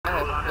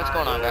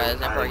going on,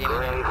 guys? Emperor Gaming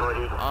here.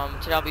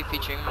 Today I'll be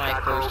featuring my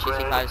first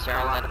GC5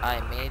 Siren that I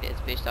made.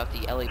 It's based off the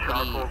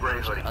LAPD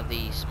version of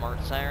the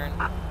Smart Siren.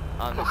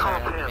 The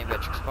Siren has been made by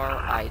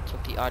Trixbar. I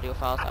took the audio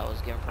files. I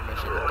was given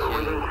permission to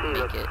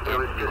make it and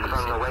release it.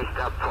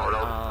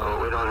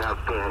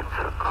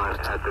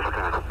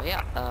 But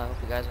yeah, hope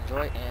you guys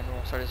enjoy, and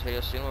we'll start this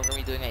video soon. We're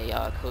going to be doing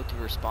a code to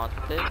response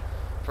with it.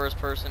 First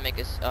person, make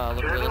us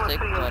look realistic,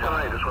 but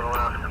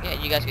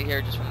yeah, you guys can hear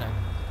it just from there.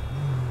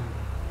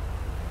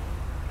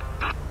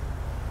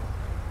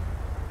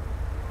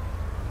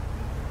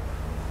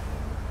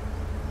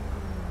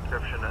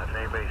 Description of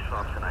anybody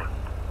saw tonight.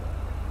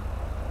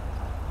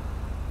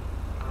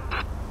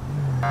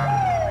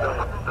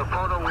 The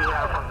photo we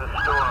have from the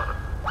store,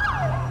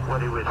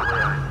 what he was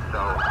wearing. So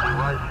he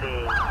was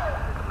seen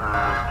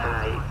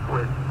tonight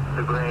with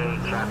the gray,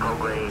 charcoal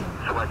gray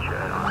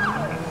sweatshirt on.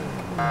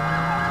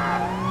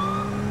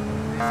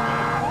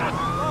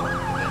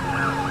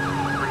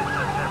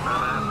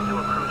 Do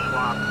a crew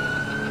swap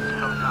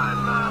sometime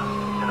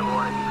in the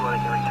morning before they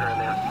can return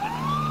there.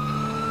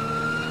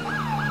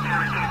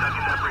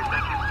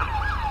 Thank you.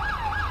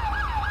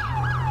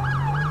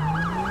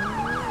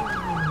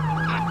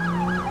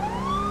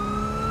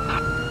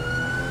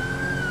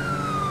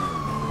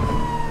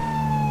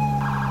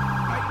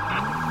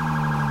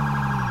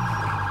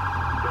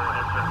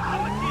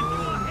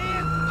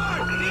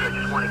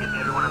 Want to get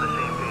everyone on the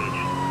same page.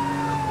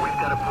 We've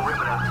got a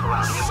perimeter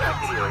around the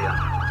impacted area.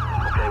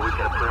 Okay, we've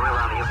got a perimeter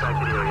around the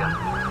impacted area.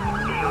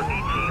 EOD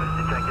teams,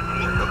 detective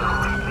teams are going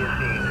to leave their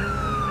scenes.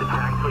 The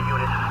tactical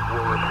units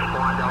will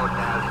respond out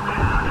as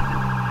tasked.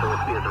 So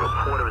if there's a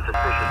report of a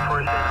suspicious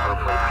person or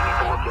a place we need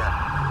to look at,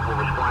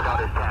 we'll respond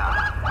out as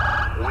tasked.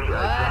 We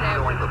are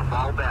then going to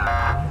fall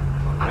back.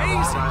 All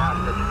our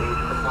assets stage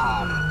the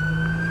bomb.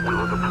 We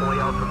will deploy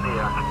out from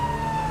there.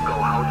 Go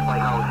house by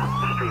house,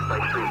 street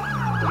by street.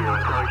 We are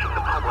encouraging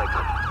the public to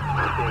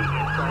stay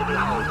inside the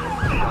house,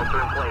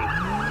 shelter in place,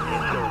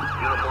 until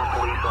uniformed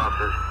police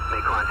officers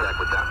make contact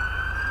with them.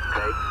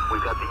 Okay?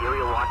 We've got the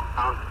area locked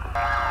down.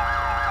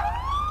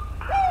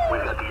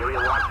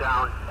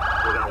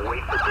 We're going to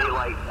wait for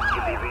daylight,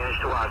 give the advantage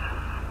to us.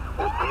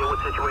 We'll deal with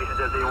situations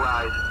as they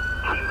arise.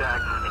 Team back.